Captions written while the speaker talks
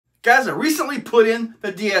Guys, I recently put in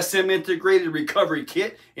the DSM integrated recovery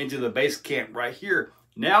kit into the Basecamp right here.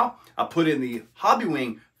 Now, I put in the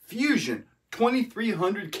Hobbywing Fusion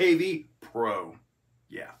 2300 kV Pro.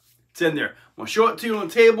 Yeah, it's in there. I'm going to show it to you on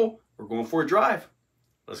the table. We're going for a drive.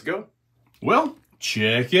 Let's go. Well,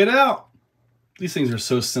 check it out. These things are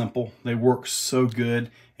so simple. They work so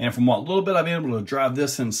good. And from what little bit I've been able to drive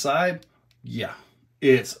this inside, yeah,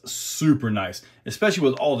 it's super nice, especially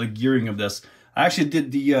with all the gearing of this. I actually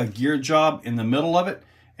did the gear job in the middle of it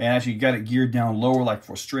and actually got it geared down lower like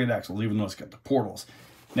for straight axle, even though it's got the portals.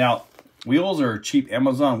 Now, wheels are cheap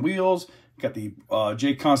Amazon wheels. Got the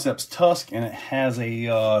JConcepts Tusk, and it has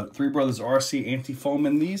a Three Brothers RC anti-foam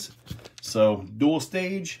in these. So, dual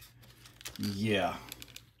stage. Yeah,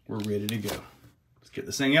 we're ready to go. Let's get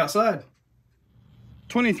this thing outside.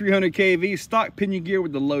 2300 kV stock pinion gear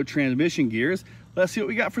with the low transmission gears. Let's see what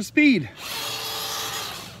we got for speed.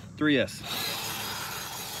 3S.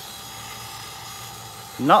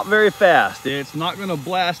 Not very fast. It's not going to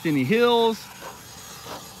blast any hills.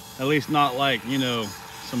 At least not like, you know,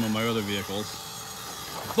 some of my other vehicles.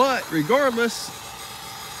 But regardless,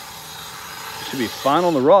 it should be fine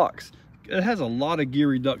on the rocks. It has a lot of gear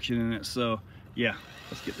reduction in it, so yeah,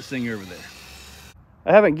 let's get this thing over there.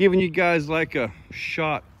 I haven't given you guys like a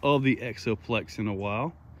shot of the Exoplex in a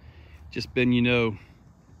while. Just been, you know,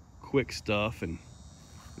 quick stuff and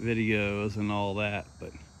videos and all that,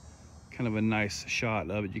 but kind of a nice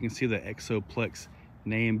shot of it. You can see the Exoplex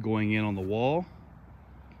name going in on the wall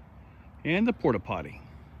and the porta potty.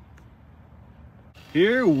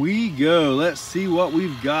 Here we go. Let's see what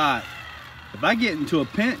we've got. If I get into a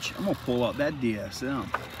pinch, I'm gonna pull out that DSM.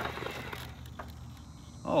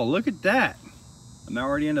 Oh, look at that. I'm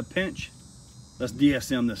already in a pinch. Let's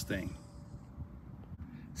DSM this thing.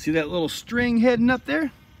 See that little string heading up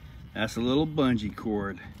there? That's a little bungee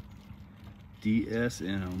cord.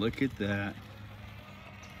 DSM, look at that.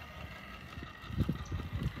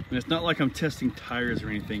 And it's not like I'm testing tires or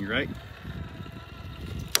anything, right?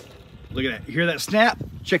 Look at that. You hear that snap?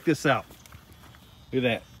 Check this out. Look at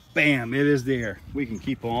that. Bam, it is there. We can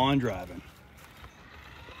keep on driving.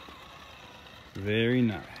 Very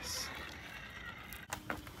nice.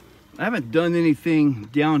 I haven't done anything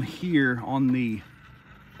down here on the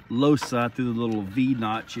low side through the little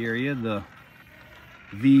V-notch area, the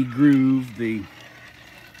V-groove, the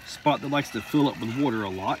spot that likes to fill up with water a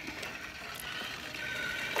lot.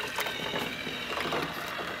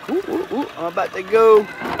 Ooh, ooh, ooh, I'm about to go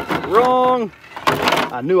wrong.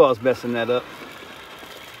 I knew I was messing that up.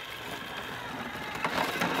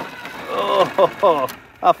 Oh,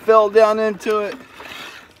 I fell down into it.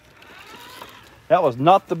 That was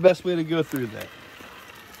not the best way to go through that.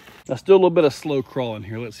 Let's do a little bit of slow crawling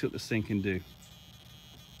here. Let's see what this thing can do.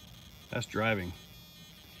 That's driving.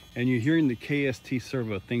 And you're hearing the KST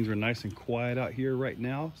servo. Things are nice and quiet out here right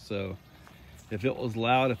now. So if it was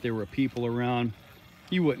loud, if there were people around,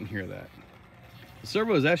 you wouldn't hear that. The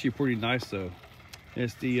servo is actually pretty nice though.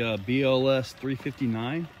 It's the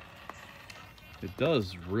BLS359. It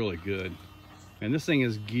does really good. And this thing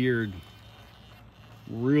is geared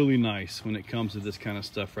really nice when it comes to this kind of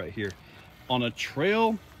stuff right here. On a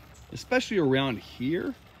trail, especially around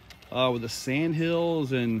here, with the sand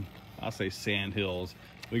hills, and I say sand hills,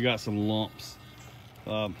 we got some lumps.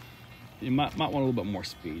 You might want a little bit more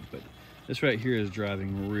speed, but this right here is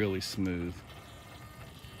driving really smooth.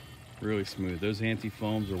 Really smooth. Those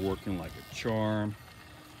anti-foams are working like a charm.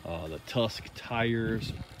 The Tusk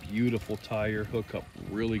tires, beautiful tire, hook up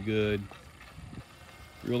really good.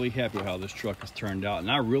 Really happy with how this truck has turned out, and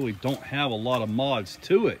I really don't have a lot of mods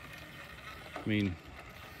to it. I mean,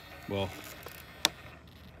 well,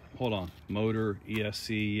 hold on, motor,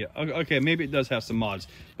 ESC, okay, maybe it does have some mods,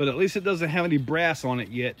 but at least it doesn't have any brass on it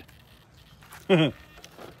yet.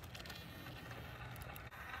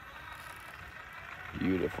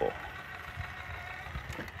 Beautiful.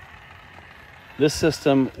 This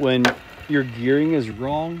system, when your gearing is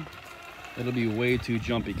wrong, it'll be way too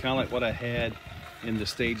jumpy, kind of like what I had in the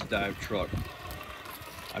stage dive truck.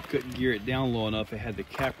 I couldn't gear it down low enough. It had the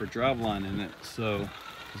capper driveline in it, so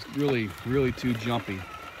it's really, really too jumpy.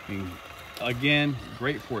 I mean, again,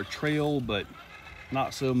 great for a trail, but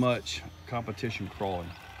not so much competition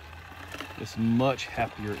crawling. It's much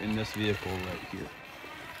happier in this vehicle right here.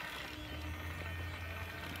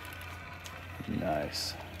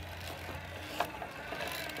 Nice.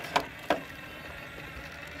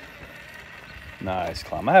 Nice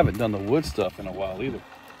climb. I haven't done the wood stuff in a while either.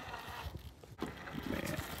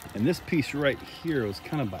 Man. And this piece right here was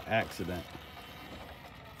kind of by accident,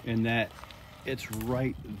 in that it's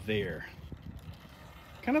right there.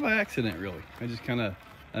 Kind of by accident, really. I just kind of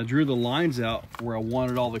I drew the lines out where I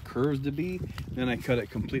wanted all the curves to be, then I cut it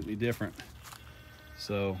completely different.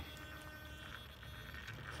 So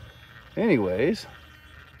anyways,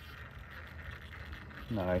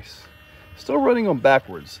 nice. Still running on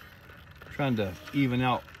backwards, trying to even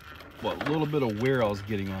out what little bit of wear I was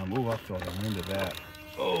getting on. Oh, I felt the wind of that.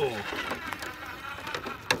 Oh,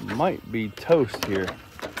 might be toast here.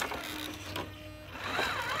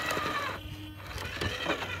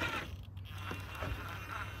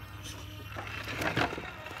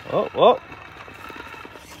 Oh,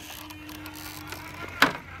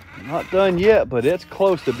 not done yet, but it's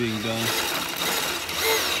close to being done.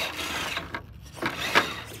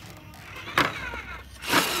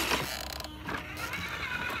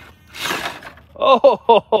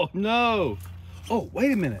 Oh no! Oh,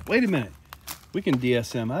 wait a minute, we can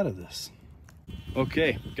DSM out of this.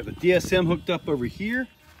 Okay, got the DSM hooked up over here.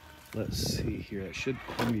 Let's see here, that should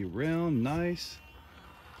pull me around, nice.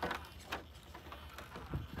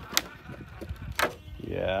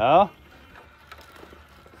 Yeah.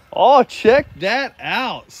 Oh, check that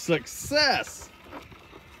out. Success.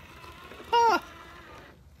 Ah.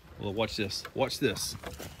 Well, watch this. Watch this.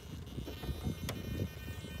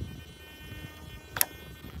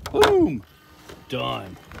 Boom.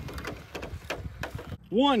 Done.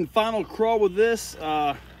 One final crawl with this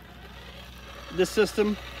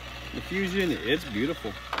system, the Fusion. It's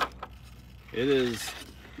beautiful. It is,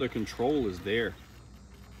 the control is there.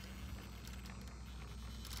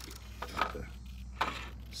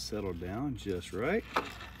 Settle down just right.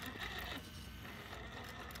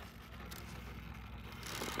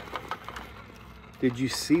 Did you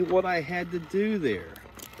see what I had to do there?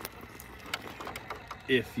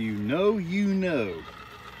 If you know, you know.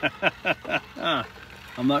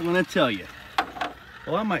 I'm not going to tell you.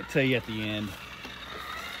 Well, I might tell you at the end.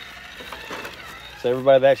 So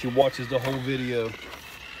everybody that actually watches the whole video,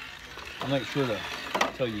 I'll make sure to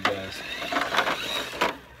tell you guys.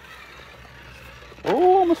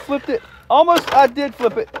 Oh, almost flipped it. Almost, I did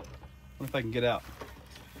flip it. What if I can get out?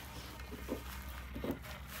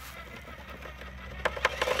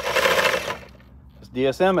 Let's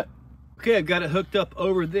DSM it. Okay, I've got it hooked up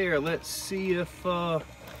over there. Let's see if, look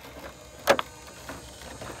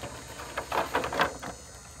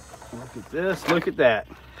at this, look at that.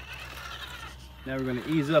 Now we're gonna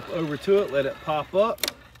ease up over to it, let it pop up.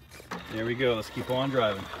 There we go, let's keep on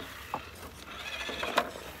driving.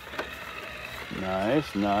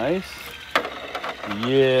 Nice, nice.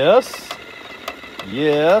 Yes.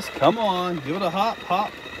 Yes, come on. Give it a hop,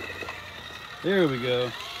 hop. There we go.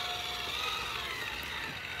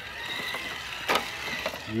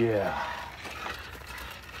 Yeah.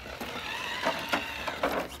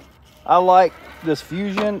 I like this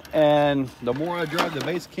Fusion, and the more I drive the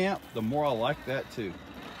Basecamp, the more I like that too.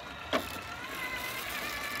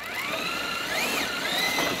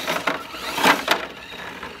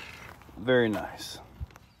 Very nice.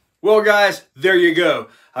 Well guys, there you go.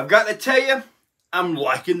 I've got to tell you, I'm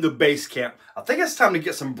liking the Basecamp. I think it's time to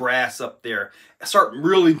get some brass up there and start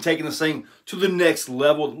really taking this thing to the next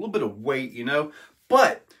level, a little bit of weight, you know.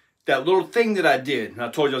 But that little thing that I did, and I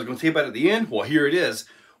told you I was going to tell you about it at the end, well, here it is.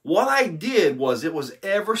 What I did was, it was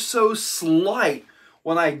ever so slight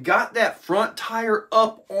when I got that front tire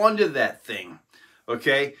up onto that thing,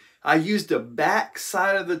 okay? I used the back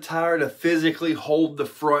side of the tire to physically hold the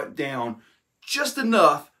front down just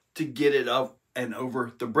enough to get it up and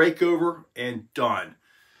over the breakover and done.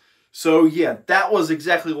 So yeah, that was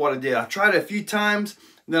exactly what I did. I tried it a few times,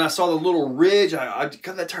 and then I saw the little ridge. I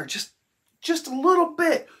got that tire just a little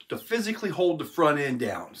bit to physically hold the front end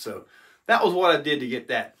down. So that was what I did to get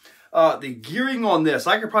that. The gearing on this,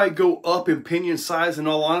 I could probably go up in pinion size in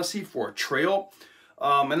all honesty for a trail.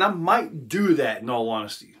 And I might do that in all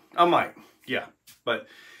honesty. I might, yeah. But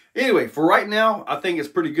anyway, for right now, I think it's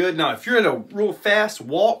pretty good. Now, if you're in a real fast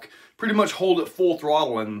walk, pretty much hold it full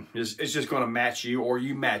throttle and it's just going to match you, or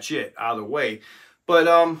you match it, either way. But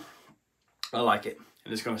I like it,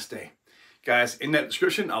 and it's going to stay. Guys, in that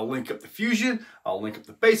description, I'll link up the Fusion, I'll link up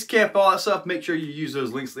the Basecamp, all that stuff. Make sure you use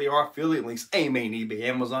those links. They are affiliate links. AIM, eBay,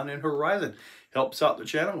 Amazon, and Horizon. Helps out the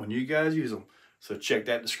channel when you guys use them. So check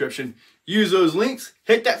that description. Use those links,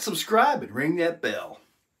 hit that subscribe, and ring that bell.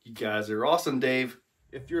 You guys are awesome, Dave.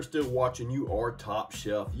 If you're still watching, you are top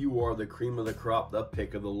shelf. You are the cream of the crop, the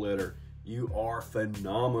pick of the litter. You are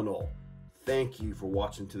phenomenal. Thank you for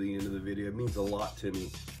watching to the end of the video. It means a lot to me.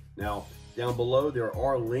 Now, down below, there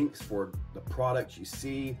are links for the products you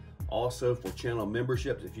see. Also for channel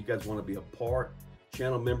memberships, if you guys want to be a part.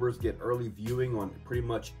 Channel members get early viewing on pretty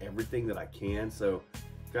much everything that I can. So,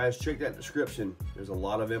 guys, check that description. There's a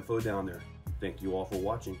lot of info down there. Thank you all for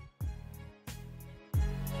watching.